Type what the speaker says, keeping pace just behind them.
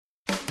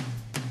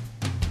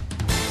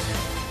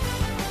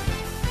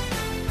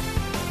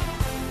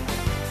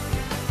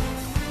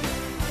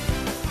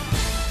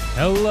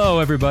Hello,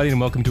 everybody, and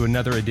welcome to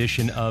another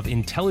edition of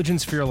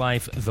Intelligence for Your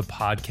Life, the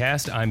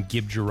podcast. I'm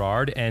Gib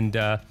Gerard, and,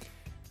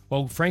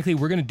 frankly,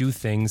 we're going to do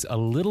things a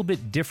little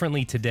bit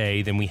differently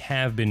today than we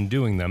have been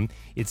doing them.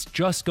 It's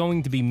just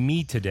going to be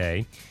me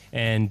today,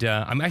 and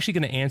I'm actually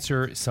going to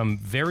answer some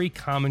very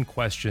common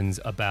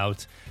questions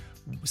about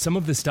some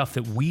of the stuff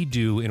that we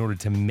do in order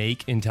to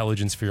make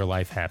Intelligence for Your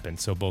Life happen.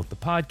 So both the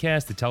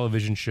podcast, the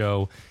television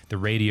show, the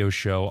radio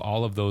show,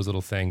 all of those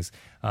little things.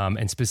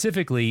 And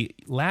specifically,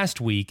 last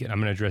week, and I'm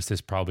going to address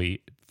this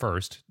probably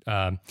first.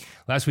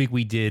 Last week,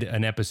 we did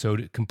an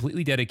episode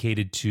completely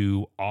dedicated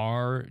to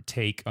our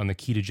take on the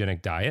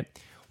ketogenic diet,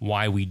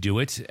 why we do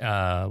it,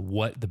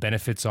 what the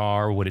benefits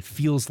are, what it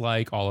feels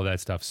like, all of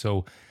that stuff.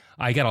 So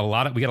we got a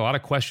lot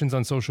of questions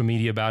on social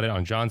media about it,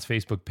 on John's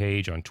Facebook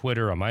page, on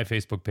Twitter, on my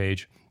Facebook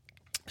page.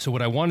 So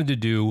what I wanted to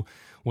do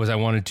was I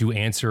wanted to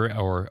answer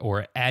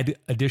or add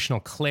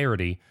additional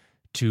clarity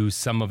to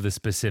some of the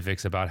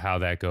specifics about how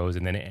that goes,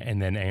 and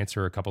then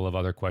answer a couple of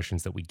other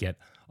questions that we get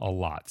a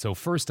lot. So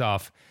first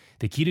off,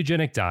 the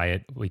ketogenic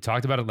diet, we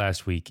talked about it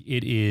last week.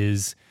 It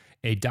is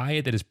a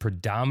diet that is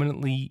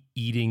predominantly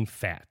eating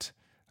fat.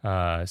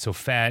 So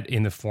fat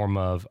in the form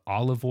of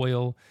olive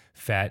oil,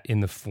 fat in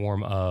the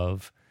form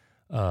of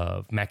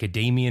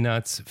macadamia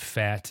nuts,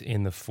 fat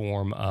in the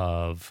form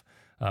of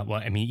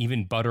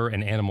even butter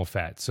and animal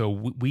fat. So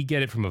we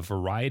get it from a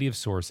variety of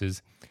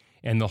sources.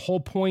 And the whole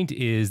point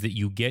is that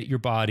you get your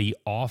body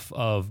off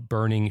of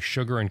burning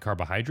sugar and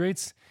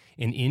carbohydrates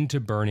and into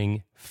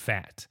burning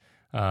fat.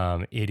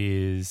 It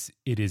is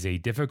a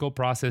difficult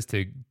process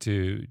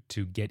to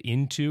get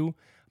into,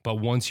 but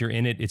once you're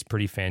in it, it's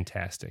pretty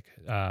fantastic.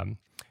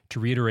 To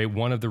reiterate,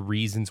 one of the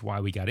reasons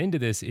why we got into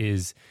this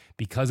is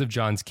because of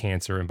John's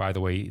cancer. And by the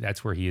way,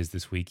 that's where he is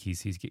this week.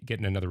 He's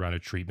getting another round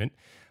of treatment.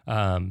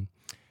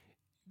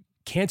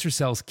 Cancer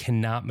cells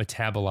cannot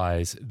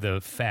metabolize the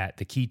fat,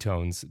 the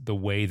ketones, the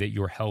way that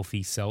your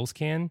healthy cells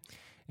can.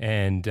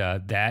 And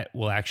that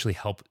will actually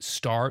help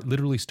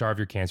literally starve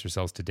your cancer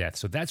cells to death.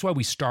 So that's why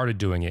we started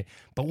doing it.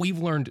 But we've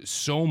learned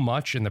so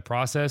much in the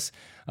process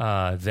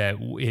that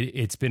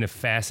it's been a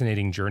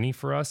fascinating journey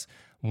for us.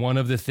 One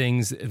of the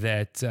things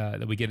that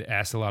we get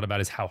asked a lot about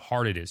is how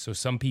hard it is. So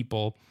some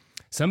people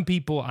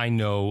I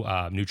know,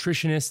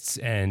 nutritionists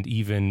and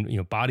even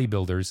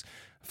bodybuilders,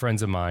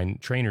 friends of mine,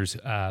 trainers,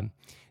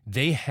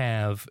 they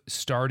have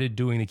started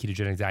doing the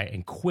ketogenic diet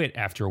and quit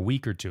after a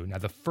week or two. Now,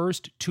 the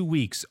first 2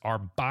 weeks are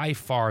by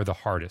far the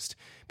hardest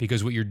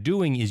because what you're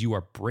doing is you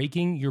are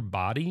breaking your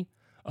body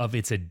of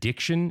its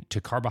addiction to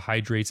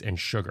carbohydrates and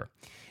sugar.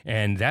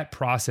 And that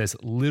process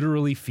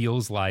literally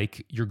feels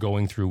like you're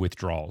going through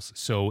withdrawals.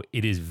 So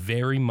it is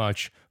very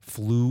much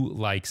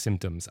flu-like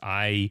symptoms.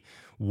 I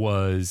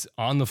was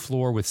on the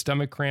floor with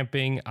stomach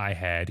cramping. I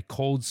had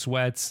cold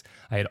sweats.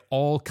 I had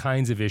all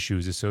kinds of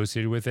issues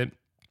associated with it.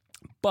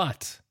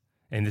 But,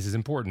 and this is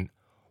important,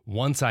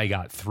 once I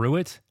got through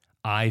it,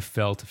 I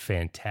felt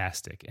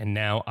fantastic. And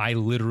now I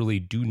literally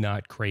do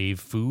not crave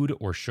food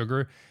or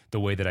sugar the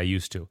way that I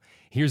used to.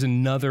 Here's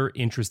another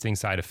interesting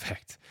side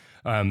effect.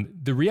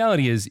 The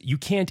reality is you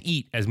can't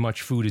eat as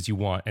much food as you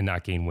want and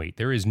not gain weight.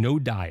 There is no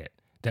diet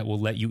that will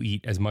let you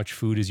eat as much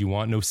food as you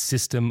want, no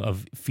system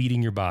of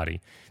feeding your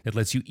body that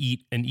lets you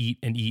eat and eat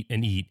and eat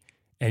and eat,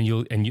 and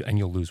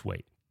you'll lose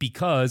weight,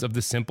 because of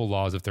the simple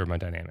laws of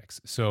thermodynamics.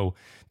 So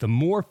the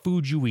more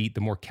food you eat,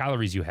 the more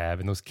calories you have,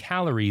 and those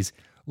calories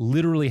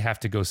literally have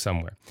to go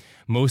somewhere.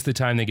 Most of the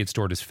time they get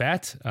stored as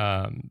fat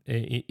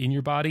in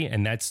your body,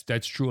 and that's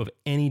true of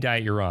any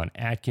diet you're on.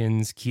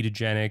 Atkins,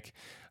 ketogenic,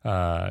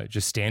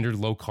 just standard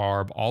low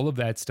carb, all of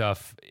that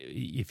stuff.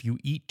 If you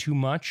eat too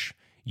much,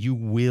 you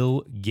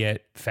will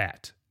get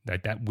fat.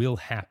 That will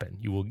happen.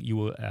 You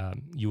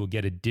will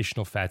get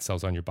additional fat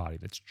cells on your body.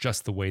 That's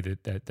just the way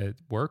that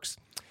works.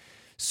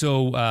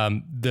 So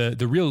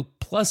the real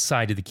plus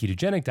side to the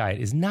ketogenic diet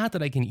is not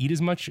that I can eat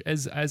as much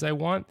as I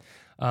want.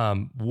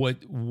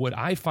 What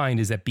I find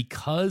is that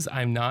because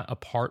I'm not a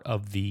part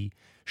of the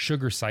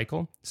sugar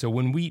cycle, so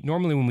when we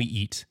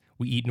eat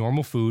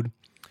normal food,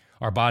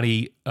 our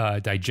body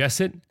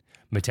digests it,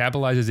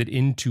 metabolizes it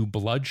into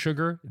blood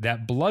sugar.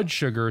 That blood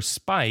sugar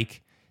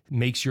spike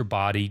makes your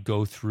body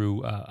go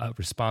through a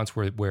response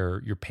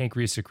where your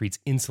pancreas secretes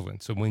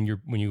insulin. So when you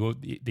go,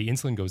 the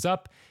insulin goes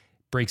up,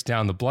 breaks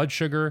down the blood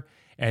sugar,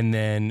 and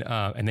then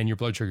your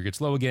blood sugar gets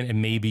low again,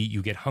 and maybe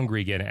you get hungry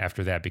again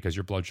after that because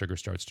your blood sugar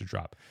starts to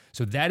drop.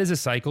 So that is a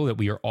cycle that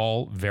we are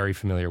all very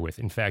familiar with.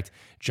 In fact,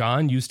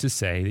 John used to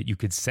say that you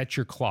could set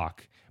your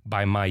clock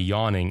by my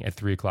yawning at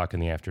 3 o'clock in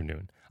the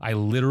afternoon. I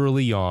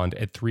literally yawned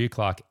at 3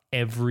 o'clock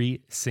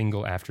every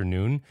single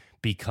afternoon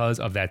because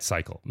of that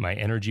cycle. My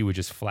energy would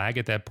just flag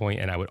at that point,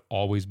 and I would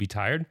always be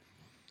tired.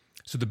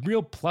 So the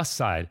real plus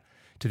side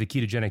to the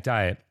ketogenic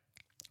diet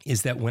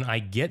is that when I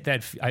get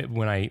that,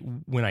 when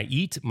I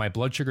eat, my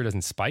blood sugar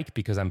doesn't spike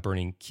because I'm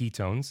burning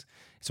ketones.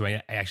 So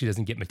it actually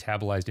doesn't get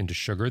metabolized into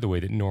sugar the way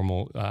that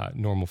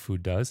normal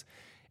food does.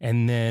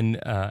 and then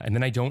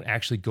I don't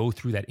actually go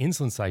through that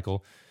insulin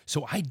cycle.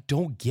 So I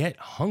don't get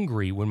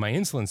hungry when my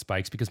insulin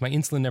spikes because my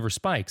insulin never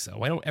spikes.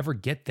 So I don't ever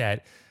get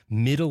that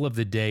middle of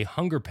the day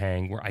hunger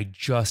pang where I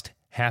just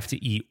have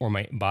to eat or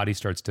my body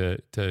starts to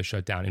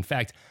shut down. In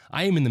fact,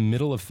 I am in the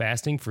middle of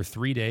fasting for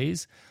 3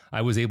 days.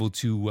 I was able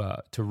to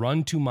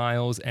run 2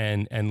 miles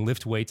and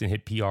lift weights and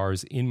hit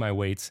PRs in my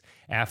weights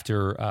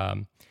after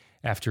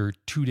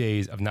 2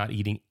 days of not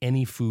eating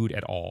any food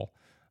at all.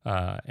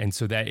 And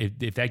so that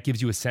if that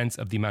gives you a sense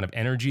of the amount of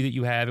energy that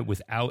you have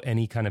without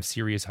any kind of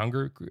serious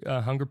hunger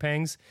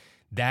pangs,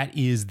 that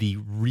is the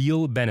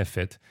real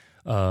benefit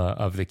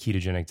of the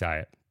ketogenic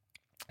diet.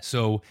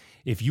 So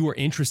if you are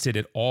interested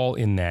at all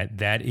in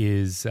that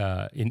is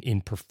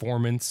in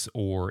performance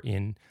or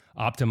in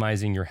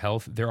optimizing your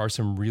health, there are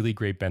some really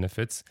great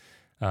benefits.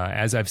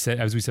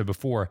 As we said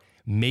before,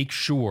 make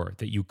sure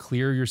that you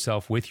clear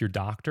yourself with your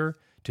doctor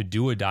to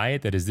do a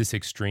diet that is this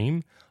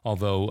extreme.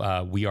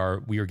 Although we are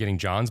getting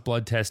John's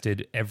blood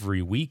tested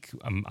every week.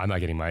 I'm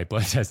not getting my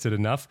blood tested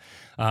enough.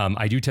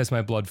 I do test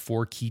my blood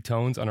for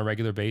ketones on a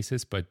regular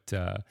basis, but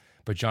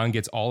John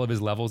gets all of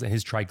his levels, and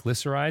his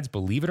triglycerides,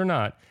 believe it or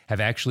not, have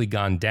actually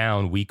gone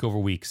down week over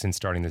week since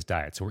starting this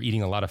diet. So we're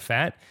eating a lot of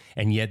fat,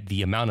 and yet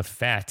the amount of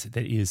fat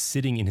that is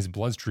sitting in his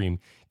bloodstream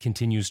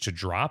continues to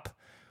drop,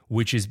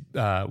 which is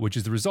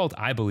the result,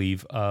 I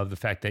believe, of the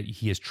fact that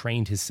he has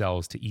trained his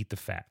cells to eat the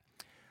fat.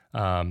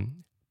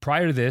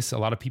 Prior to this, a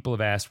lot of people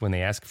have asked when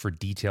they ask for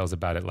details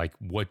about it, like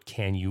what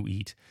can you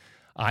eat?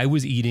 I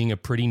was eating a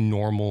pretty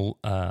normal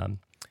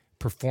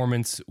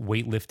performance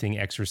weightlifting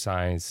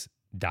exercise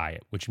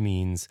diet, which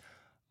means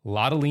a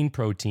lot of lean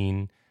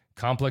protein,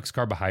 complex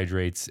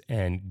carbohydrates,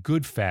 and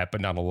good fat,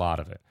 but not a lot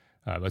of it.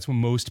 That's what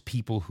most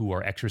people who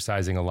are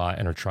exercising a lot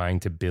and are trying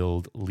to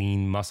build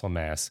lean muscle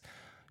mass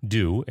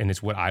do, and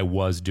it's what I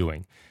was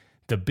doing.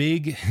 The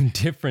big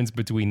difference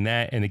between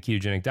that and the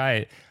ketogenic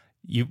diet,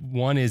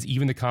 one is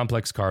even the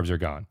complex carbs are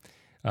gone.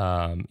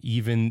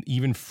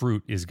 Even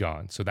fruit is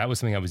gone. So that was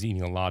something I was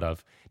eating a lot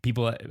of.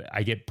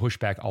 I get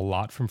pushback a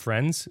lot from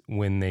friends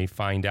when they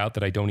find out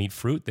that I don't eat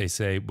fruit. They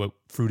say, well,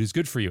 fruit is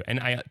good for you. And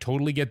I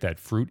totally get that.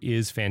 Fruit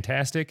is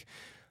fantastic.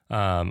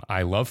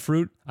 I love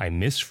fruit. I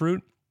miss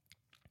fruit.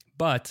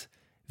 But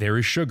there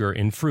is sugar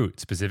in fruit,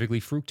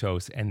 specifically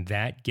fructose, and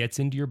that gets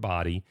into your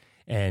body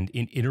and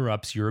it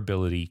interrupts your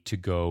ability to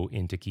go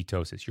into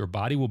ketosis. Your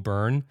body will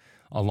burn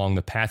along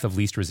the path of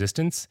least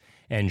resistance,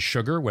 and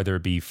sugar, whether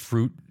it be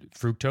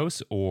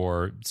fructose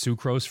or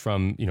sucrose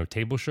from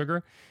table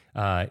sugar,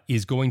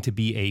 is going to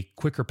be a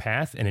quicker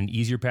path and an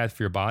easier path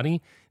for your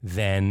body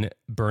than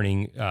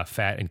burning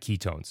fat and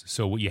ketones.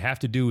 So what you have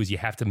to do is you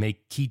have to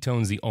make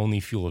ketones the only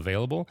fuel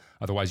available.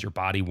 Otherwise, your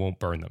body won't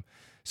burn them.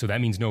 So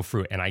that means no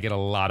fruit. And I get a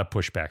lot of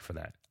pushback for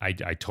that. I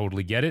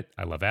totally get it.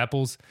 I love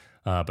apples,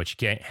 but you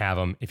can't have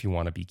them if you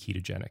want to be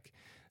ketogenic.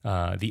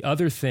 The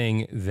other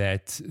thing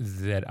that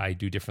I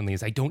do differently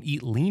is I don't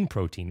eat lean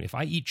protein. If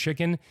I eat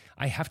chicken,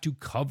 I have to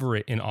cover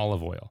it in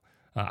olive oil.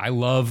 I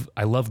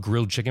love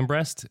grilled chicken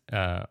breast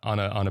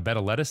on a bed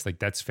of lettuce. Like,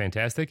 that's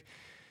fantastic.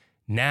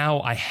 Now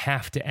I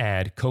have to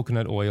add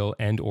coconut oil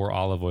and or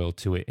olive oil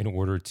to it in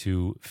order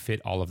to fit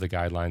all of the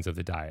guidelines of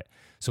the diet.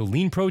 So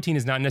lean protein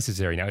is not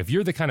necessary. Now, if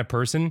you're the kind of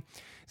person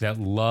that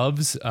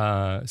loves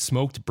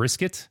smoked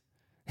brisket,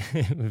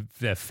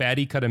 the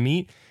fatty cut of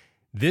meat,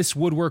 this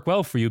would work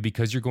well for you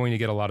because you're going to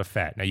get a lot of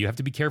fat. Now, you have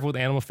to be careful with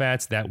animal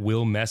fats. That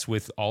will mess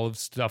with all of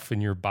stuff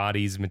in your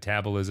body's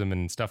metabolism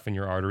and stuff in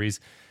your arteries.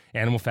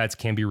 Animal fats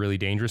can be really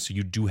dangerous, so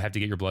you do have to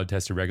get your blood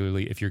tested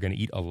regularly if you're going to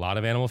eat a lot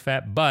of animal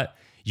fat, but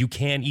you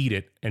can eat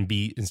it and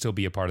still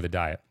be a part of the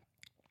diet,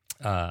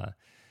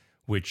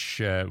 which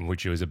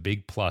was a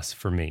big plus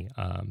for me.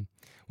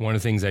 One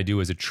of the things I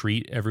do as a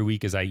treat every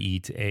week is I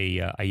eat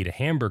a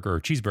hamburger or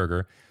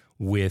cheeseburger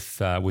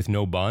with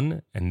no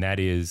bun, and that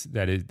is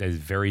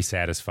very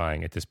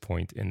satisfying at this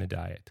point in the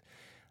diet.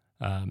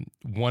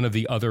 One of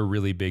the other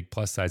really big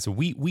plus sides. So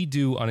we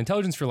do on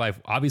Intelligence for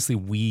Life. Obviously,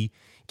 we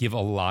give a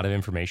lot of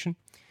information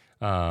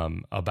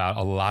about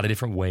a lot of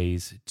different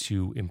ways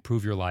to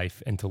improve your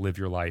life and to live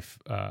your life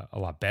a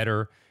lot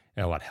better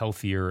and a lot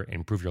healthier,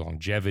 improve your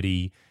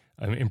longevity,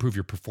 improve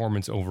your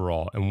performance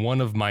overall. And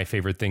one of my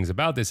favorite things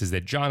about this is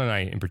that John and I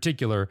in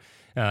particular,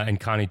 and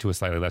Connie to a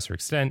slightly lesser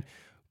extent,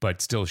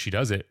 but still she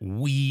does it,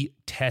 we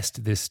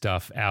test this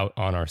stuff out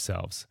on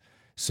ourselves.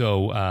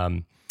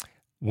 So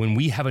when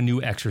we have a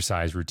new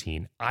exercise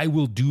routine, I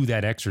will do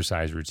that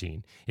exercise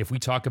routine. If we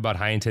talk about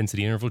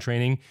high-intensity interval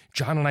training,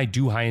 John and I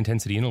do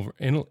high-intensity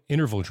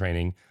interval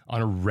training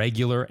on a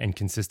regular and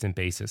consistent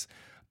basis.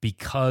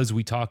 Because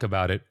we talk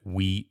about it,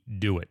 we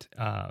do it.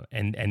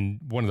 And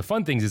one of the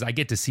fun things is I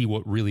get to see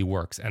what really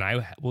works. And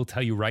I will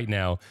tell you right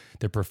now,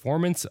 the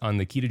performance on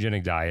the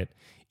ketogenic diet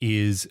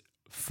is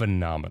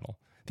phenomenal.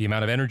 The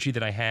amount of energy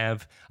that I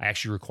have, I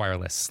actually require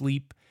less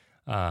sleep.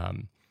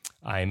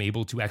 I am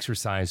able to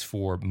exercise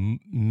for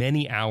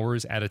many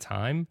hours at a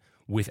time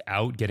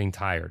without getting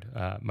tired.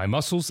 My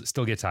muscles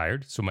still get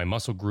tired. So my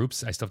muscle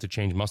groups, I still have to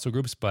change muscle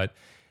groups, but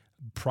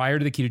prior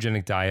to the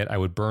ketogenic diet, I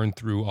would burn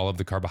through all of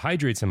the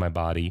carbohydrates in my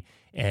body,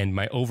 and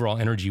my overall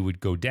energy would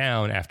go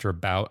down after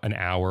about an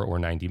hour or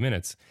 90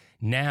 minutes.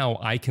 Now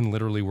I can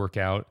literally work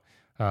out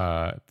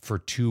for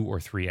 2 or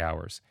 3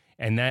 hours.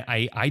 And that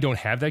I don't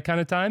have that kind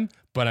of time,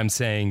 but I'm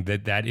saying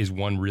that is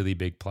one really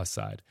big plus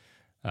side.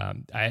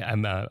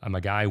 I'm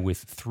a guy with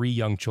 3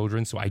 young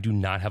children, so I do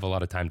not have a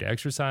lot of time to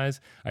exercise.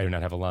 I do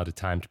not have a lot of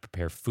time to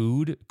prepare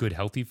food, good,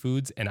 healthy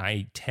foods, and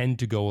I tend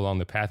to go along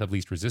the path of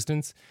least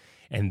resistance.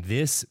 And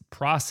this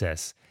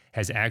process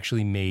has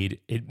actually made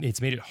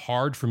it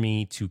hard for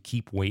me to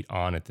keep weight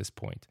on at this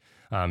point.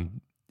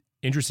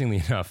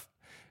 Interestingly enough,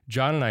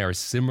 John and I are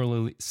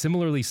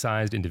similarly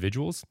sized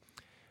individuals,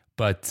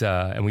 but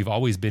and we've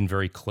always been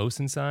very close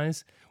in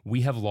size.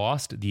 We have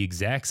lost the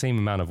exact same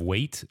amount of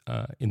weight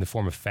in the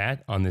form of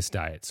fat on this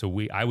diet.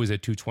 So I was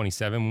at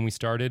 227 when we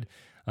started.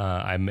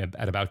 I'm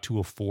at about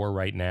 204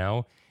 right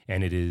now,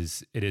 and it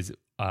is.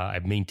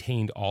 I've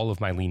maintained all of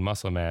my lean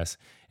muscle mass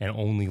and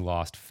only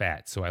lost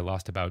fat. So I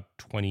lost about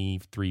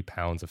 23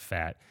 pounds of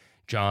fat.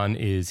 John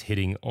is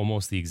hitting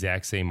almost the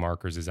exact same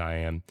markers as I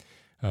am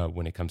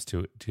when it comes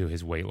to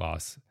his weight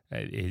loss.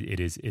 It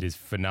is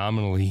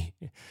phenomenally.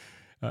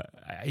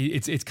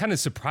 It's kind of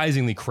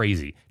surprisingly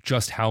crazy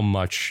just how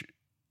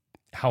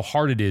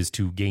hard it is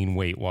to gain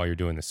weight while you're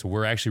doing this. So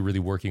we're actually really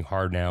working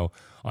hard now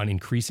on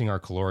increasing our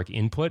caloric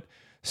input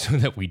so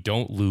that we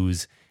don't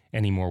lose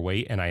any more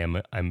weight. And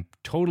I'm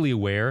totally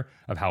aware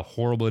of how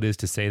horrible it is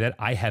to say that.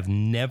 I have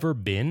never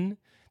been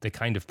the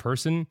kind of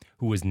person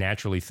who was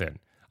naturally thin.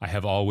 I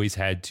have always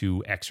had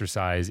to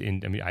exercise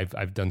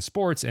I've done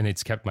sports and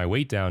it's kept my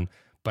weight down,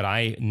 but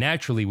I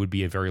naturally would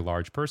be a very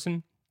large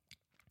person.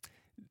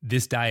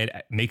 This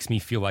diet makes me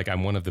feel like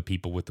I'm one of the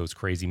people with those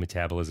crazy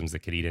metabolisms that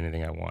could eat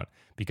anything I want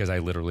because I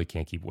literally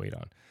can't keep weight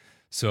on.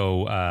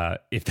 So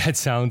if that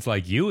sounds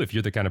like you, if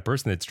you're the kind of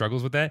person that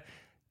struggles with that,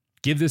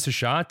 give this a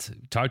shot.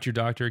 Talk to your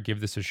doctor, give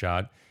this a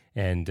shot,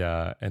 and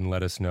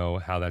let us know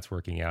how that's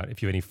working out.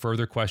 If you have any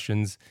further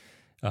questions,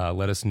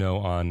 let us know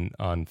on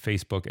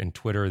Facebook and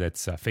Twitter.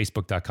 That's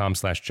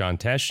facebook.com/John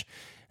Tesh.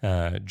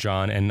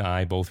 John and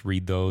I both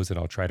read those, and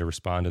I'll try to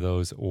respond to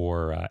those,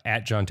 or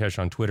at John Tesh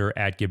on Twitter,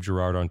 at Gib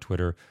Gerard on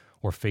Twitter,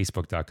 or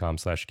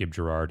facebook.com/Gib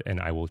Gerard, and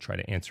I will try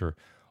to answer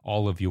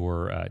all of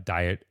your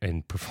diet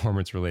and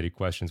performance-related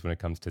questions when it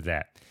comes to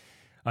that.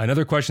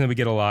 Another question that we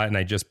get a lot, and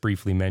I just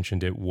briefly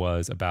mentioned it,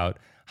 was about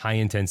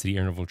high-intensity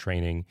interval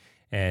training,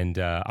 and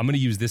I'm going to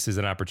use this as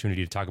an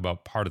opportunity to talk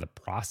about part of the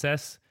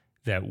process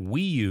that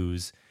we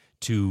use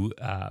to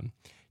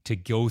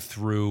go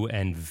through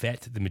and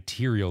vet the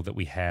material that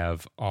we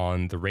have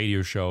on the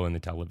radio show and the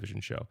television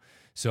show.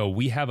 So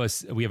we have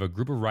a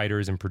group of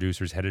writers and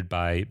producers headed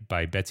by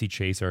Betsy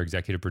Chase, our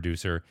executive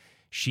producer.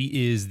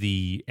 She is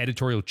the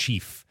editorial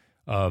chief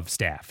of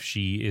staff.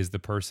 She is the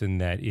person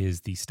that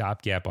is the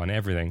stopgap on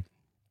everything.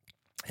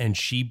 And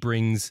she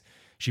brings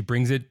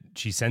it,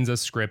 she sends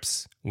us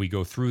scripts, we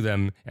go through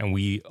them, and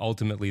we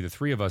ultimately, the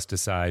three of us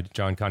decide,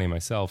 John, Connie, and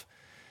myself,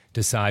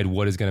 decide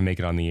what is going to make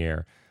it on the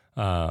air.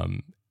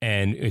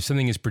 And if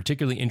something is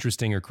particularly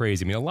interesting or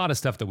crazy, a lot of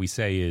stuff that we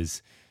say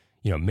is,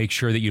 make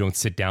sure that you don't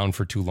sit down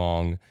for too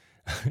long,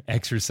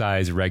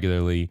 exercise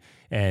regularly,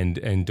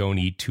 and don't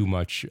eat too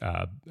much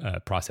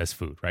processed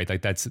food, right?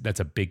 Like that's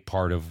a big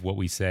part of what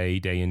we say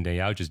day in, day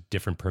out, just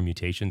different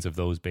permutations of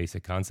those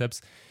basic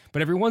concepts.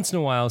 But every once in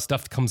a while,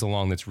 stuff comes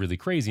along that's really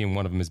crazy, and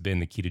one of them has been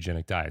the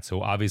ketogenic diet.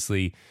 So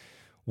obviously,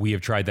 we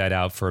have tried that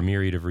out for a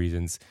myriad of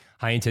reasons.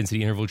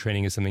 High-intensity interval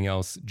training is something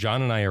else.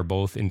 John and I are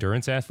both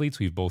endurance athletes.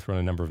 We've both run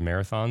a number of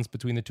marathons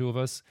between the two of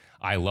us.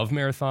 I love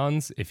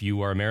marathons. If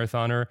you are a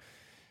marathoner,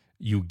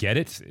 you get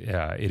it.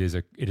 It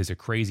is a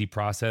crazy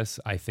process.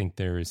 I think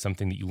there is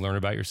something that you learn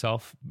about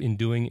yourself in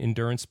doing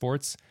endurance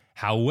sports.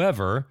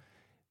 However,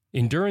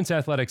 endurance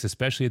athletics,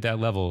 especially at that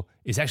level,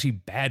 is actually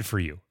bad for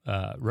you.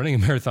 Running a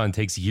marathon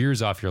takes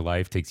years off your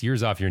life, takes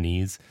years off your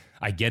knees.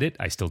 I get it.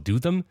 I still do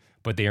them,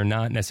 but they are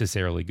not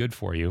necessarily good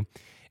for you.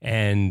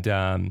 And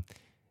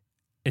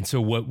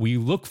so what we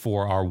look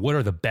for are what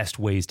are the best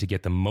ways to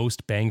get the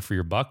most bang for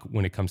your buck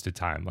when it comes to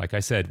time. Like I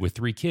said, with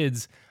 3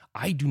 kids,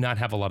 I do not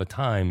have a lot of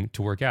time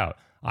to work out.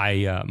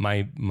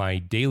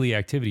 My daily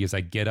activity is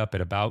I get up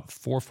at about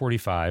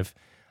 4:45.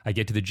 I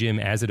get to the gym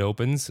as it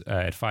opens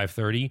at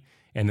 5:30,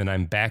 and then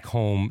I'm back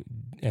home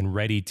and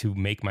ready to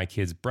make my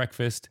kids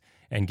breakfast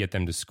and get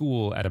them to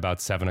school at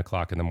about 7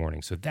 o'clock in the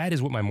morning. So that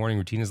is what my morning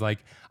routine is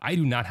like. I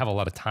do not have a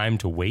lot of time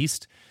to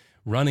waste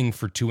running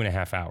for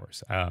 2.5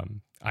 hours.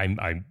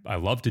 I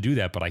love to do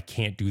that, but I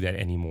can't do that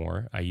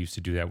anymore. I used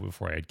to do that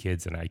before I had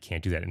kids, and I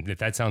can't do that. And if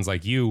that sounds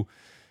like you,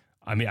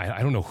 I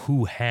don't know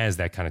who has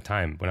that kind of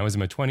time. When I was in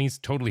my 20s,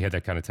 totally had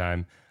that kind of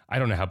time. I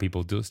don't know how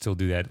people still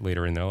do that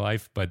later in their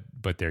life, but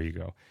there you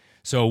go.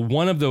 So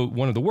one of the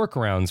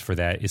workarounds for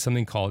that is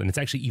something called, and it's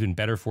actually even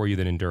better for you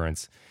than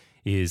endurance,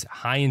 is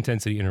high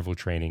intensity interval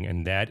training,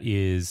 and that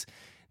is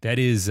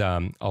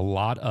a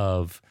lot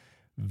of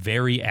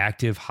very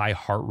active, high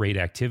heart rate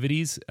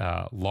activities,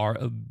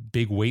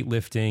 big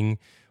weightlifting,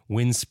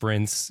 wind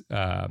sprints,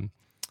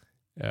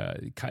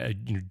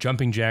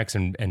 jumping jacks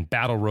and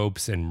battle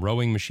ropes and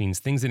rowing machines,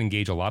 things that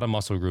engage a lot of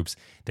muscle groups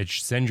that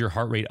send your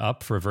heart rate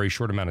up for a very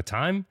short amount of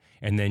time.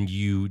 And then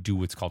you do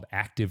what's called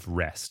active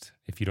rest.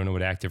 If you don't know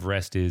what active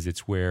rest is,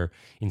 it's where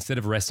instead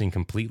of resting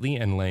completely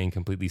and laying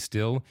completely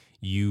still,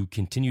 you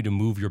continue to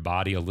move your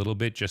body a little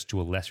bit, just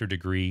to a lesser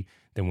degree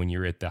than when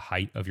you're at the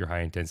height of your high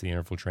intensity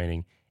interval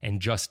training.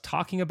 And just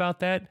talking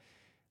about that,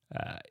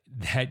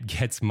 that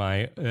gets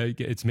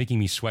it's making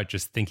me sweat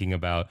just thinking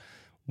about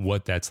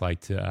what that's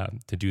like to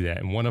do that.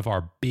 And one of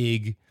our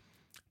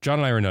John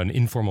and I are in an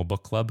informal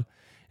book club,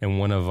 and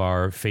one of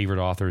our favorite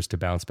authors to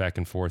bounce back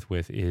and forth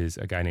with is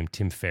a guy named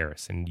Tim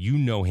Ferriss. And you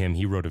know him.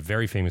 He wrote a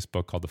very famous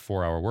book called The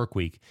 4-Hour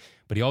Workweek,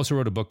 but he also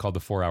wrote a book called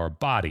The 4-Hour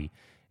Body.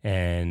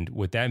 And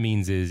what that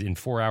means is in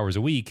 4 hours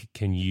a week,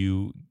 can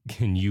you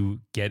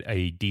get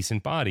a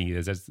decent body?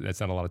 That's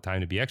not a lot of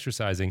time to be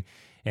exercising.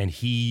 And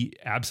he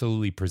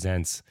absolutely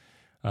presents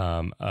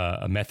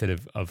a method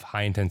of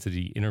high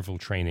intensity interval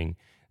training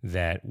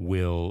that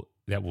will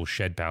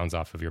shed pounds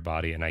off of your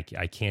body. And I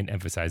can't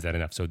emphasize that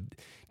enough. So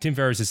Tim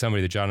Ferriss is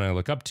somebody that John and I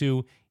look up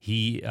to.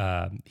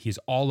 He's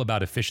all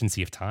about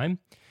efficiency of time.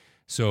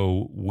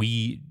 So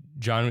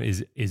John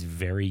is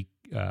very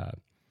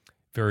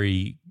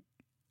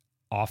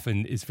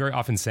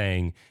often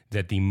saying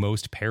that the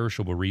most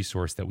perishable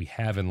resource that we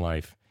have in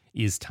life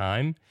is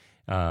time.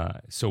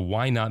 So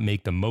why not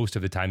make the most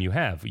of the time you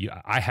have?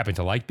 I happen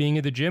to like being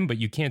at the gym, but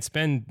you can't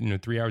spend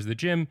 3 hours at the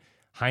gym.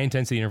 High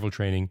intensity interval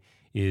training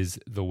is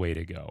the way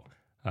to go.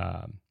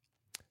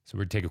 So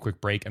we're going to take a quick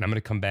break, and I'm going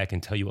to come back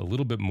and tell you a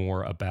little bit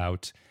more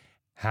about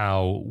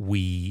how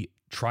we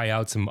try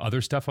out some other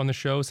stuff on the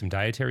show, some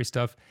dietary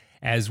stuff,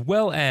 as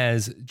well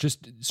as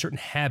just certain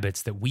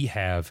habits that we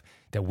have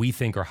that we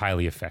think are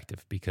highly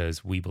effective,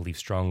 because we believe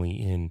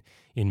strongly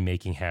in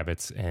making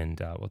habits, and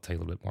we'll tell you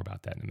a little bit more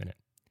about that in a minute.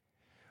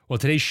 Well,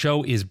 today's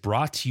show is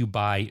brought to you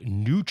by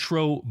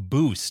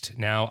NutroBoost.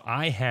 Now,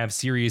 I have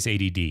serious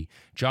ADD.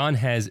 John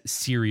has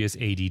serious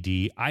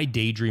ADD. I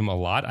daydream a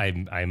lot.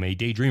 I'm a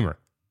daydreamer.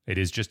 It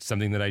is just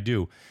something that I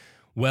do.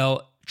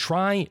 Well,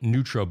 try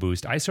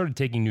NutroBoost. I started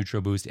taking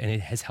NutroBoost, and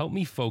it has helped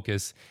me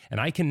focus,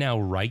 and I can now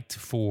write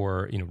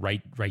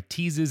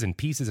teases and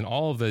pieces and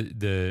all of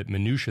the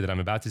minutia that I'm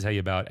about to tell you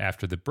about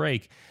after the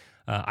break.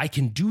 I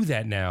can do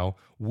that now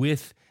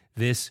with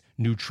this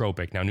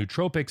nootropic. Now,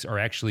 nootropics are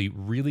actually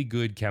really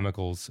good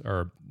chemicals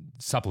or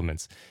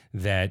supplements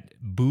that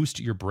boost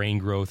your brain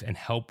growth and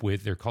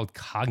they're called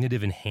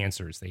cognitive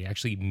enhancers. They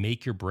actually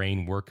make your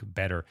brain work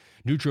better.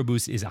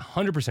 NutroBoost is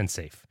 100%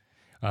 safe.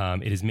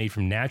 It is made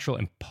from natural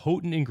and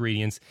potent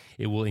ingredients.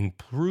 It will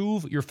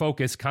improve your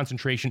focus,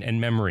 concentration,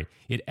 and memory.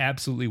 It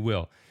absolutely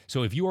will.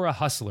 So if you are a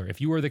hustler,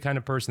 if you are the kind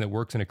of person that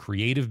works in a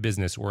creative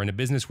business or in a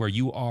business where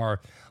you are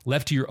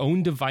left to your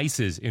own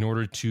devices in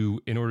order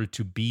to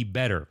be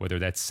better, whether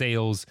that's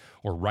sales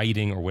or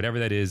writing or whatever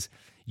that is,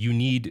 you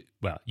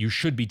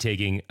should be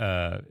taking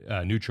a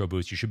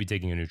NutroBoost. You should be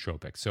taking a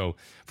nootropic. So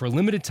for a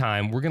limited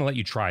time, we're going to let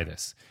you try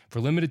this. For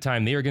a limited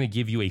time, they are going to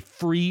give you a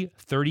free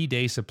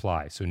 30-day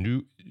supply. So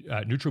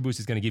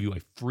NutroBoost is going to give you a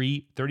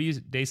free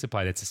 30-day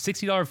supply. That's a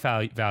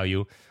 $60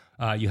 value.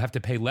 You have to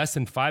pay less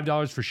than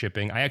 $5 for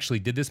shipping. I actually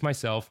did this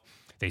myself.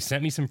 They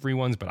sent me some free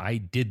ones, but I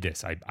did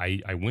this. I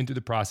went through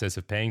the process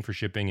of paying for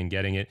shipping and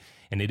getting it,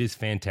 and it is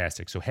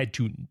fantastic. So head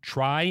to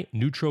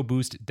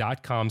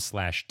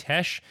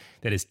trynutroboost.com/Tesh.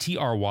 That is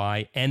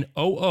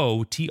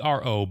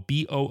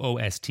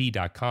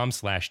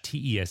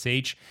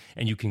trynutroboost.com/TESH,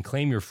 and you can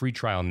claim your free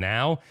trial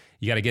now.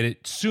 You got to get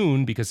it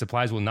soon because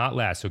supplies will not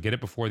last. So get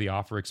it before the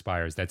offer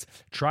expires. That's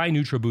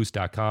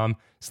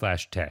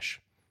trynutroboost.com/Tesh.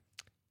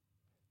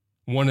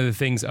 One of the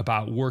things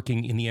about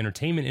working in the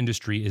entertainment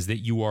industry is that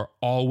you are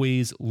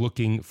always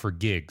looking for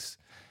gigs.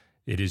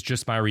 It is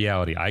just my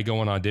reality. I go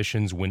on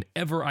auditions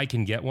whenever I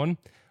can get one.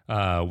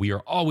 We are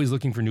always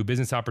looking for new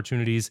business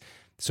opportunities.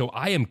 So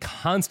I am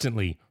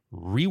constantly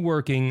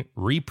reworking,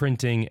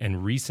 reprinting, and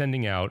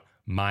resending out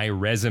my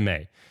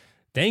resume.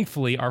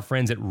 Thankfully, our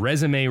friends at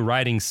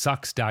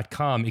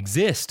ResumeWritingSucks.com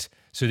exist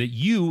so that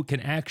you can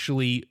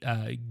actually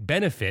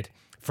benefit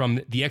from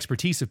the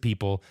expertise of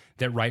people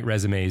that write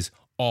resumes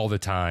all the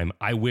time.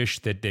 I wish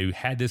that they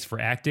had this for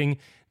acting.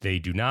 They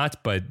do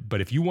not,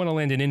 but if you want to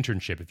land an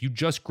internship, if you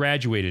just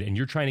graduated and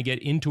you're trying to get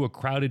into a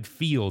crowded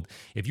field,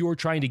 if you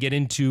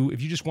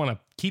just want to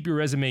keep your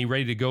resume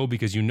ready to go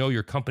because you know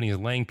your company is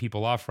laying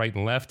people off right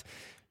and left,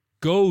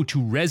 go to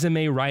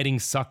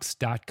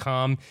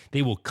ResumeWritingSucks.com.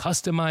 They will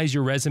customize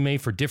your resume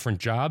for different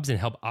jobs and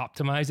help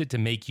optimize it to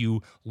make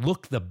you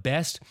look the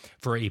best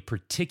for a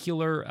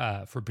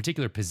particular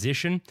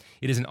position.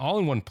 It is an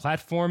all-in-one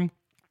platform.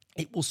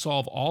 It will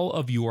solve all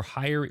of your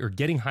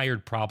getting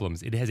hired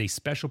problems. It has a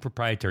special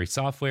proprietary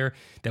software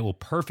that will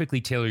perfectly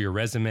tailor your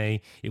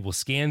resume. It will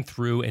scan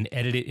through and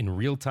edit it in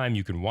real time.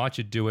 You can watch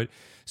it do it.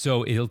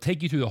 So it'll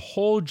take you through the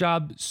whole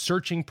job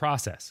searching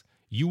process.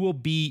 You will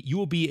be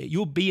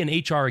an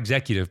HR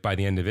executive by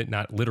the end of it,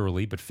 not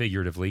literally, but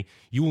figuratively.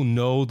 You will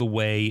know the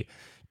way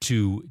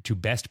to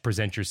best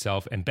present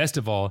yourself. And best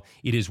of all,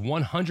 it is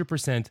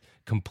 100%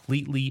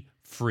 completely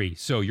free.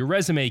 So your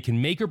resume can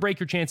make or break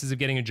your chances of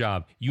getting a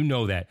job. You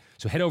know that.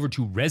 So head over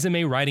to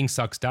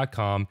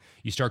resumewritingsucks.com.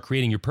 You start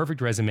creating your perfect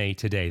resume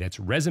today. That's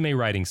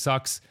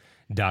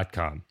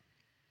resumewritingsucks.com.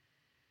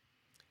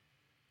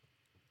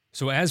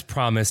 So as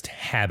promised,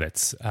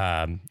 habits.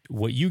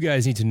 What you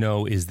guys need to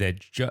know is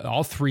that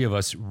all three of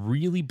us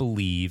really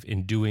believe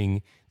in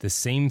doing the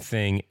same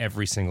thing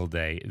every single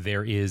day.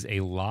 There is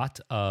a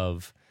lot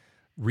of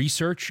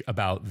research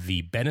about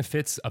the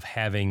benefits of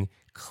having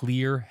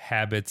clear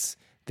habits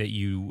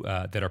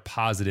that are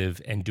positive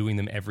and doing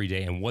them every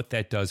day, and what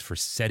that does for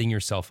setting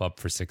yourself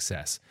up for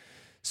success.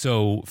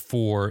 So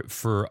for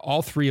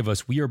all three of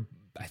us, I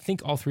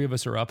think all three of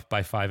us are up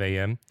by 5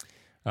 a.m.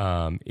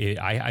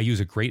 I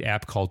use a great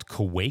app called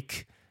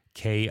Kwake,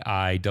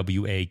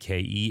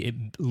 Kiwake. It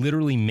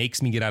literally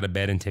makes me get out of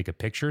bed and take a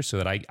picture so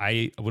that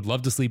I would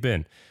love to sleep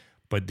in,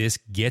 but this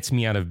gets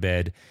me out of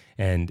bed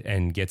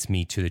and gets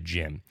me to the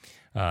gym.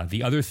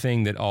 The other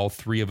thing that all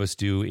three of us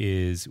do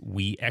is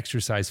we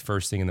exercise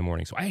first thing in the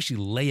morning. So I actually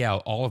lay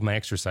out all of my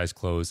exercise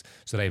clothes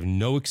so that I have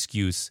no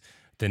excuse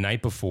the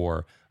night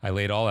before. I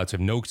lay it all out so I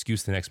have no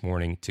excuse the next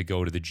morning to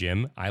go to the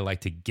gym. I like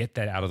to get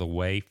that out of the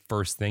way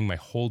first thing. My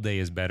whole day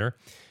is better.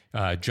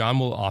 John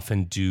will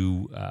often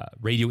do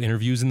radio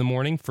interviews in the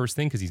morning first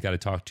thing because he's got to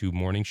talk to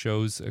morning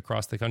shows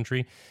across the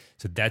country.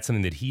 So that's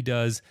something that he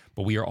does.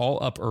 But we are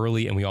all up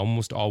early and we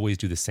almost always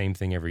do the same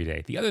thing every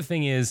day. The other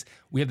thing is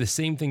we have the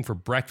same thing for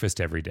breakfast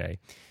every day.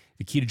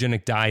 The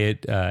ketogenic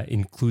diet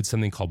includes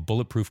something called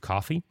bulletproof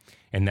coffee,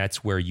 and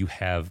that's where you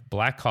have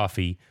black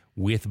coffee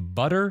with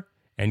butter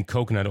and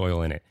coconut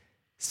oil in it.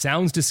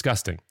 Sounds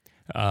disgusting.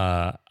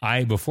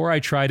 Before I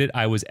tried it,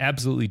 I was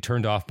absolutely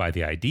turned off by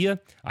the idea.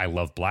 I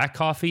love black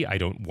coffee. I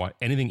don't want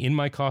anything in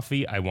my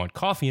coffee. I want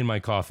coffee in my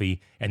coffee,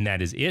 and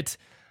that is it.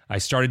 I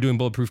started doing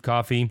bulletproof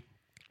coffee.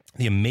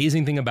 The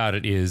amazing thing about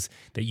it is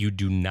that you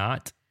do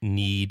not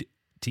need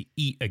to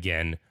eat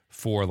again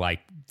for like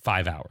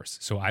 5 hours.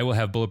 So I will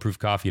have bulletproof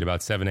coffee at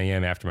about 7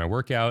 a.m. after my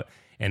workout,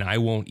 and I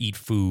won't eat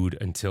food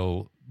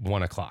until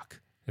 1 o'clock.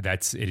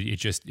 That's it. It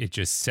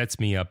just sets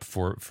me up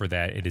for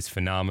that. It is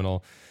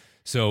phenomenal.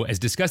 So as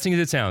disgusting as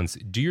it sounds,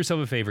 do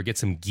yourself a favor, get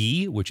some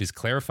ghee, which is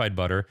clarified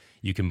butter.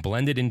 You can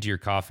blend it into your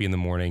coffee in the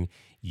morning.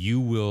 You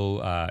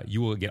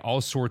will get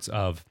all sorts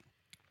of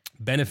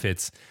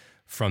benefits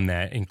from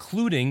that,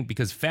 including,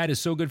 because fat is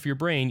so good for your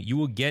brain, you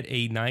will get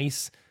a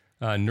nice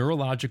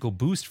neurological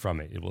boost from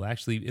it.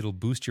 It'll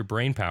boost your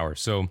brain power.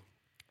 So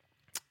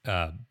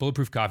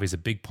bulletproof coffee is a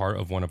big part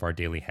of one of our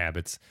daily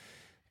habits.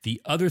 The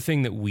other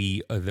thing that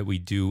we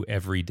do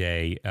every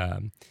day,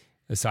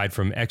 aside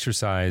from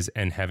exercise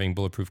and having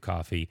bulletproof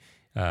coffee,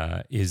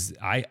 is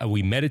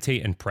we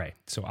meditate and pray.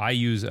 So I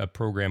use a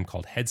program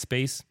called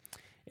Headspace,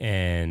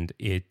 and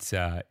it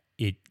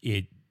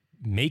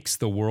makes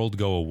the world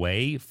go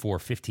away for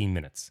 15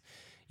 minutes.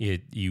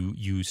 You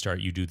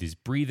do these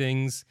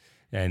breathings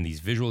and these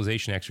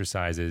visualization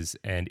exercises,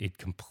 and it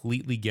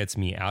completely gets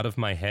me out of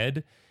my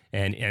head.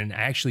 And I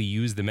actually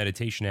use the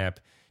meditation app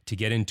to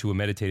get into a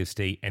meditative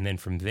state, and then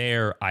from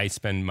there I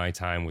spend my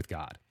time with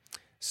God.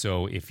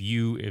 So if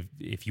you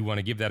want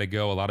to give that a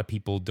go, a lot of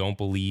people don't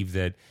believe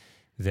that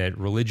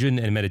religion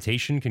and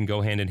meditation can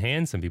go hand in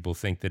hand. Some people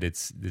think that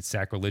it's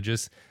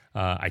sacrilegious.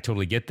 I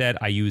totally get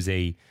that. I use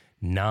a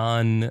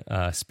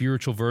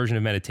non-spiritual version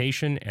of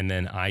meditation, and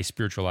then I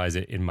spiritualize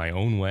it in my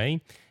own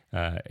way.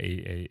 I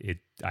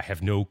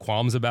have no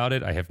qualms about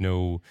it. I have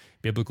no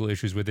biblical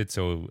issues with it.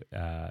 So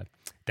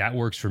that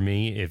works for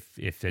me.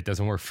 If it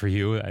doesn't work for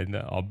you,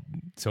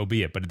 so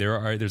be it. But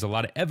there's a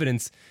lot of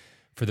evidence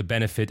for the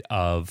benefit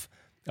of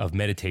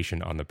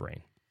meditation on the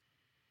brain.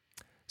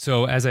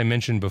 So as I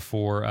mentioned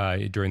before,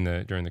 during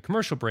the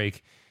commercial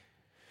break,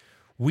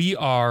 we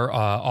are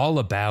all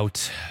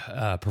about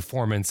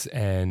performance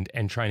and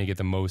trying to get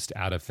the most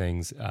out of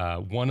things.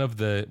 One of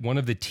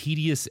the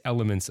tedious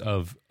elements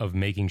of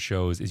making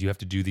shows is you have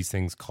to do these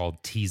things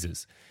called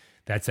teases.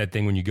 That's that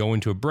thing when you go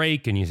into a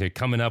break and you say,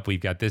 coming up, we've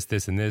got this,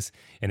 this, and this,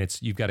 and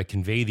you've got to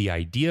convey the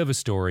idea of a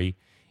story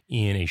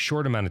in a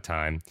short amount of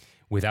time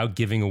without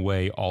giving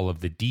away all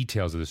of the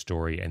details of the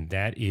story. And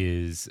that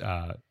is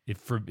it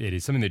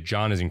is something that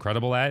John is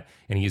incredible at,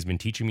 and he has been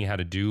teaching me how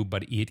to do,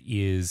 but it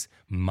is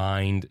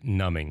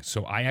mind-numbing.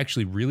 So I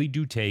actually really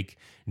do take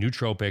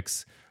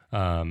nootropics.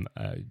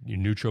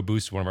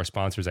 NutroBoost, one of our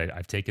sponsors,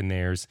 I've taken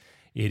theirs.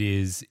 It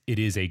is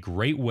a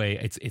great way.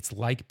 It's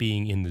like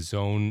being in the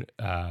zone.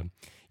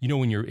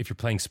 When if you're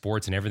playing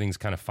sports and everything's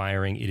kind of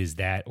firing, it is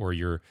that, or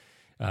you're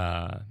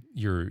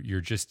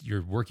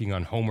working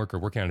on homework or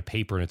working on a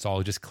paper and it's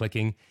all just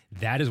clicking.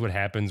 That is what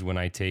happens when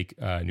I take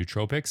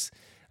nootropics.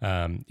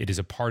 It is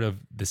a part of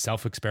the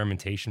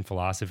self-experimentation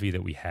philosophy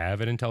that we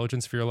have at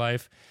Intelligence for Your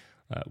Life.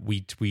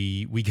 We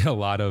get a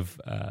lot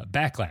of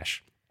backlash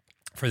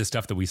for the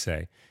stuff that we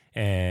say,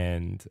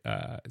 and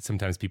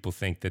sometimes people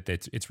think that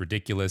it's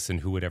ridiculous and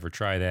who would ever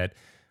try that.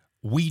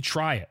 We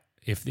try it.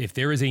 If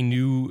there is a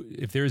new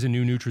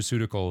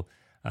nutraceutical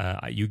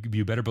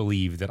you better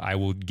believe that I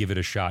will give it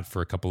a shot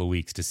for a couple of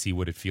weeks to see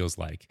what it feels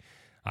like.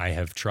 I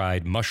have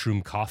tried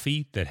mushroom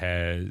coffee that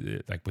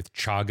has like with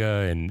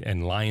chaga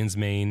and lion's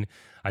mane.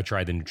 I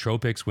tried the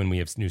nootropics when we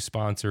have new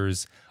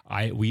sponsors.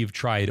 We've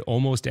tried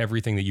almost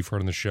everything that you've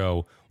heard on the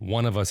show.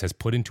 One of us has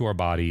put into our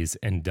bodies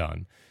and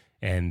done,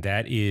 and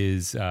that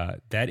is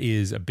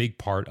a big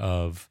part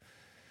of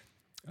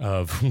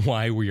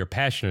why we are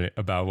passionate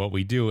about what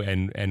we do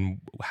and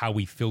how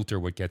we filter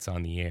what gets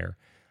on the air.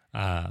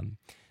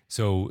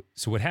 So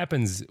what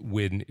happens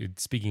when,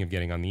 speaking of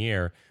getting on the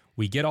air,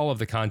 we get all of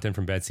the content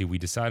from Betsy, we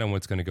decide on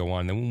what's going to go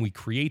on. Then when we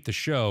create the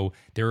show,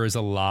 there is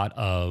a lot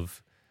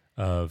of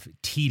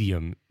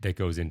tedium that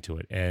goes into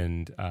it.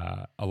 And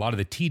a lot of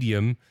the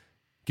tedium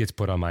gets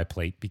put on my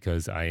plate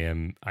because I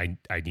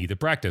need the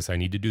practice. I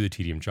need to do the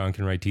tedium. John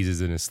can write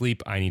teases in his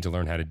sleep. I need to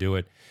learn how to do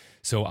it.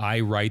 So I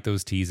write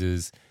those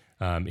teases.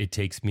 It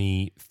takes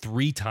me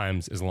 3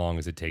 times as long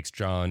as it takes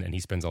John, and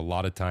he spends a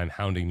lot of time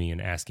hounding me and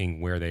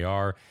asking where they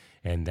are.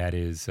 And that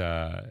is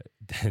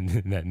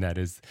that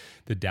is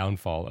the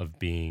downfall of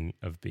being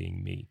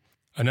me.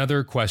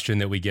 Another question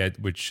that we get,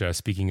 which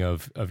speaking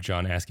of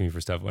John asking me for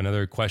stuff,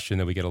 another question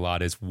that we get a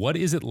lot is, what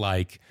is it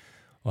like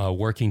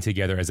working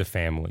together as a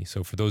family?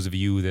 So for those of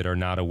you that are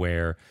not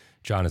aware,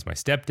 John is my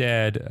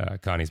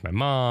stepdad, Connie's my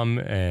mom,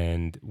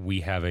 and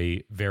we have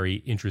a very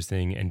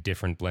interesting and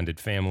different blended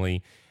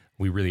family.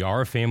 We really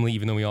are a family,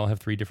 even though we all have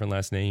 3 different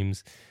last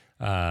names.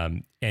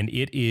 And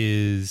it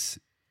is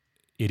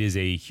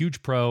a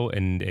huge pro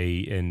and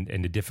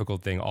a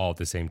difficult thing all at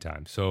the same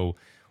time. So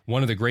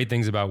one of the great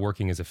things about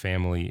working as a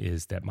family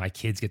is that my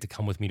kids get to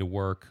come with me to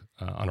work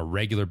on a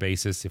regular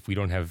basis. If we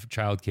don't have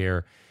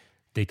childcare,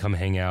 they come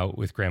hang out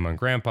with grandma and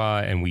grandpa,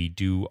 and we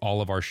do all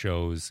of our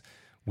shows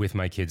with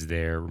my kids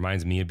there.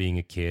 Reminds me of being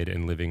a kid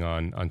and living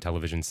on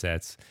television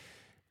sets.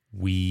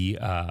 We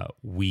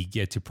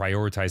get to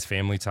prioritize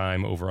family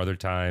time over other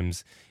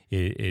times.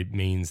 It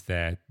means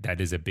that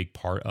is a big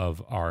part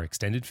of our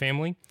extended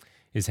family,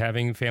 is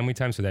having family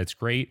time. So that's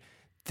great.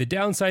 The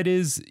downside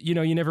is, you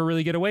never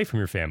really get away from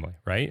your family,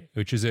 right?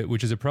 Which is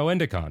a pro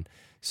and a con.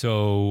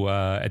 So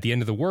at the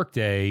end of the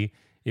workday,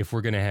 if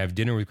we're going to have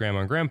dinner with grandma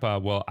and grandpa,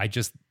 well, I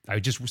just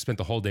spent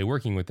the whole day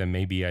working with them.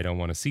 Maybe I don't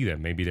want to see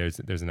them. Maybe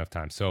there's enough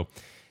time. So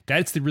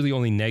that's the really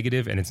only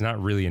negative, and it's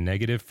not really a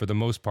negative. For the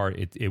most part,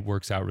 it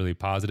works out really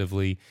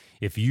positively.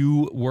 If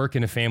you work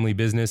in a family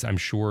business, I'm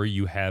sure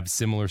you have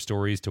similar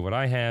stories to what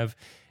I have.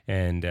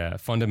 And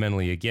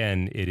fundamentally,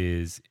 again,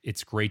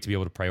 it's great to be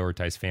able to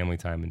prioritize family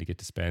time and to get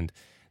to spend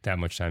that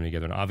much time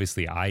together. And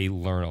obviously, I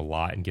learn a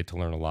lot and get to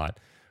learn a lot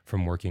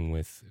from working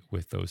with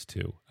those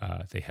two.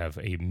 They have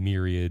a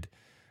myriad,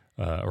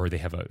 or they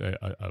have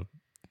a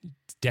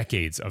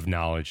decades of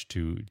knowledge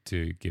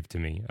to give to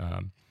me.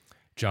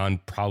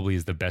 John probably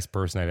is the best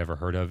person I've ever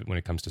heard of when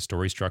it comes to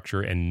story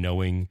structure and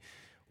knowing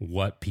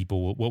what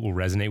will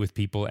resonate with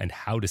people and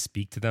how to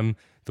speak to them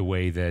the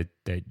way that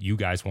you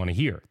guys want to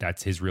hear.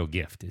 That's his real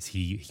gift. Is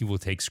he will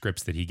take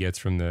scripts that he gets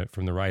from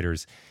the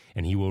writers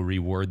and he will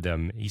reword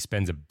them. He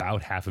spends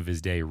about half of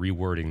his day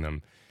rewording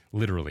them,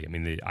 literally. I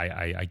mean,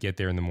 I get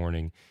there in the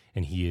morning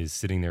and he is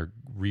sitting there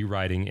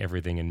rewriting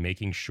everything and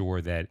making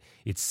sure that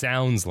it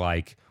sounds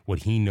like what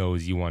he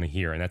knows you want to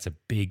hear, and that's a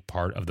big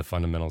part of the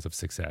fundamentals of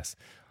success.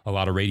 A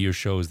lot of radio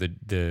shows that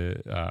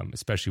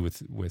especially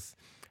with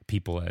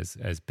people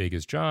as big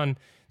as John,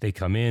 they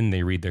come in,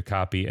 they read their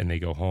copy, and they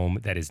go home.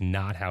 That is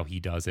not how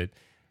he does it.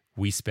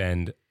 We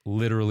spend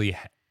literally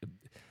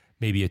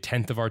maybe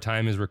 1/10 of our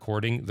time is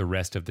recording. The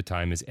rest of the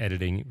time is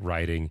editing,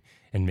 writing,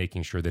 and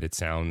making sure that it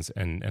sounds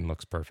and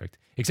looks perfect.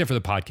 Except for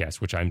the podcast,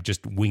 which I'm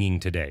just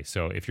winging today.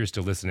 So if you're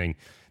still listening,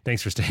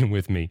 thanks for staying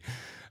with me.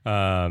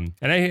 And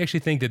I actually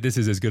think that this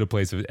is as good a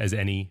place as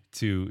any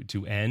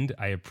to end.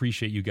 I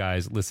appreciate you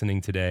guys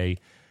listening today.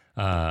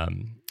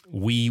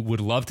 We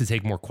would love to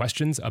take more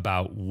questions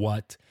about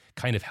what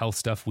kind of health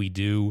stuff we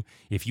do.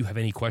 If you have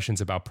any questions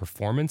about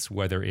performance,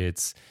 whether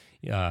it's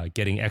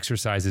getting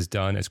exercises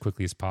done as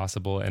quickly as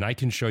possible, and I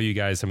can show you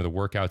guys some of the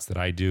workouts that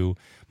I do.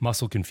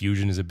 Muscle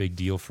confusion is a big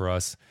deal for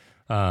us.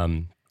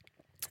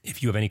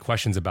 If you have any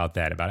questions about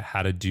that, about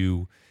how to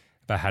do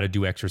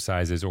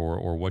exercises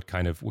or what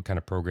kind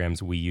of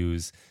programs we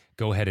use,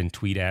 go ahead and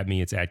tweet at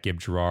me. It's at Gib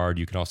Gerard.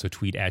 You can also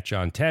tweet at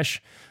John Tesh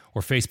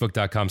or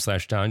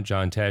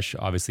Facebook.com/John Tesh.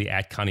 Obviously,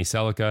 at Connie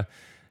Celica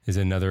is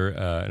another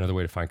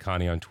way to find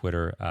Connie on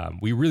Twitter.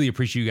 We really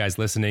appreciate you guys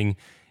listening.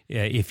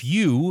 If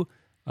you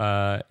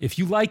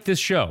like this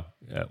show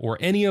or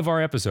any of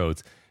our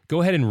episodes,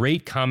 go ahead and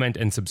rate, comment,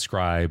 and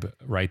subscribe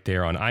right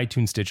there on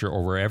iTunes, Stitcher,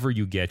 or wherever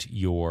you get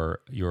your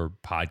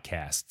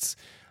podcasts.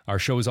 Our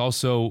show is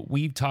also,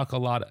 we talk a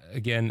lot,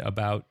 again,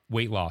 about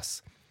weight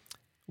loss.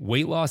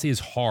 Weight loss is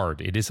hard.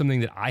 It is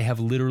something that I have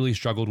literally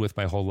struggled with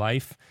my whole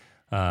life.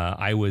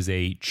 I was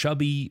a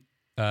chubby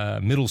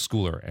middle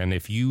schooler, and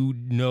if you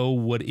know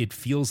what it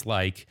feels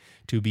like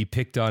to be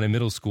picked on in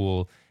middle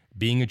school,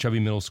 being a chubby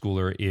middle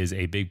schooler is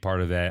a big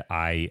part of that.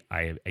 I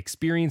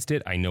experienced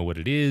it. I know what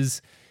it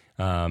is.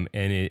 And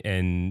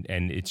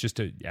it's just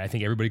I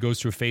think everybody goes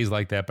through a phase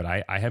like that, but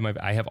I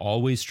have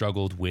always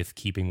struggled with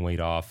keeping weight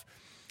off.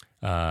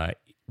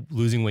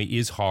 Losing weight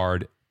is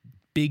hard.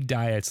 Big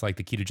diets like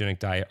the ketogenic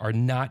diet are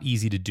not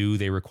easy to do.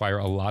 They require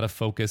a lot of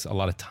focus, a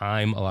lot of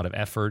time, a lot of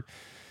effort.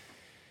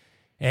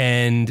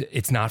 And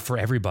it's not for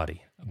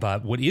everybody.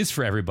 But what is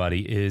for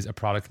everybody is a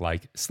product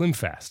like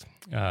SlimFast.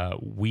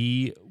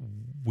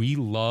 We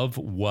love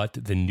what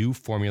the new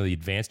formula, the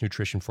advanced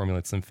nutrition formula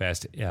at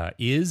SlimFast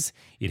is.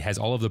 It has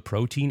all of the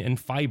protein and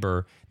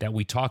fiber that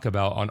we talk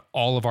about on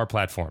all of our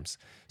platforms.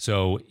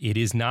 So it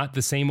is not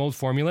the same old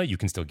formula. You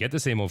can still get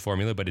the same old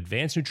formula, but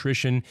advanced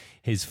nutrition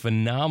is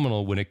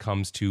phenomenal when it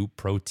comes to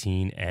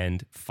protein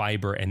and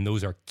fiber. And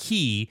those are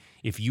key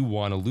if you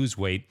want to lose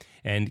weight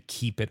and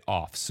keep it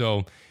off.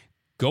 So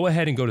go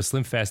ahead and go to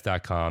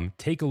slimfast.com.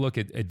 Take a look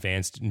at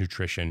advanced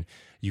nutrition.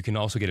 You can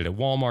also get it at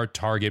Walmart,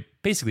 Target,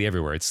 basically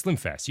everywhere. It's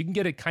SlimFast. You can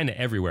get it kind of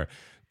everywhere.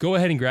 Go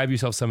ahead and grab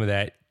yourself some of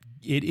that.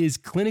 It is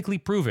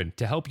clinically proven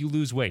to help you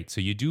lose weight. So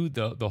you do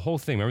the whole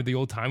thing. Remember the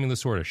old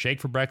timeless order: shake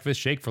for breakfast,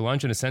 shake for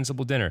lunch, and a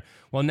sensible dinner.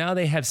 Well, now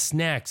they have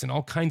snacks and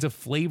all kinds of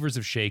flavors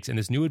of shakes, and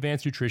this new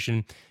advanced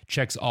nutrition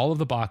checks all of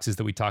the boxes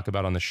that we talk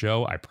about on the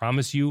show. I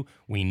promise you,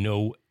 we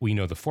know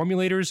the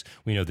formulators,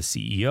 we know the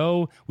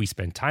CEO, we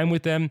spend time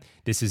with them.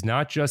 This is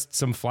not just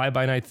some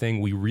fly-by-night thing.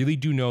 We really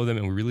do know them,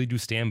 and we really do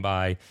stand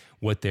by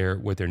what their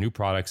new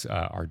products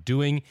are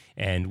doing.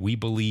 And we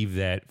believe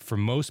that for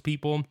most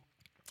people,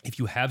 if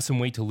you have some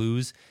weight to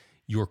lose,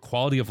 your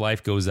quality of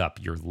life goes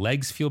up. Your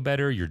legs feel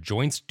better. Your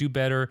joints do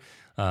better.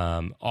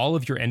 All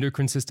of your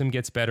endocrine system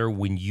gets better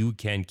when you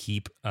can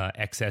keep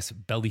excess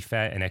belly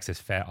fat and excess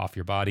fat off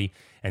your body.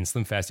 And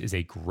SlimFast is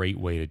a great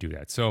way to do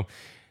that. So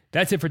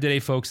that's it for today,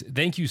 folks.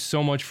 Thank you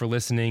so much for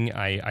listening.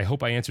 I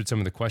hope I answered some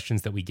of the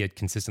questions that we get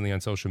consistently on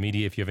social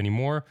media. If you have any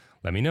more,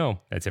 let me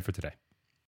know. That's it for today.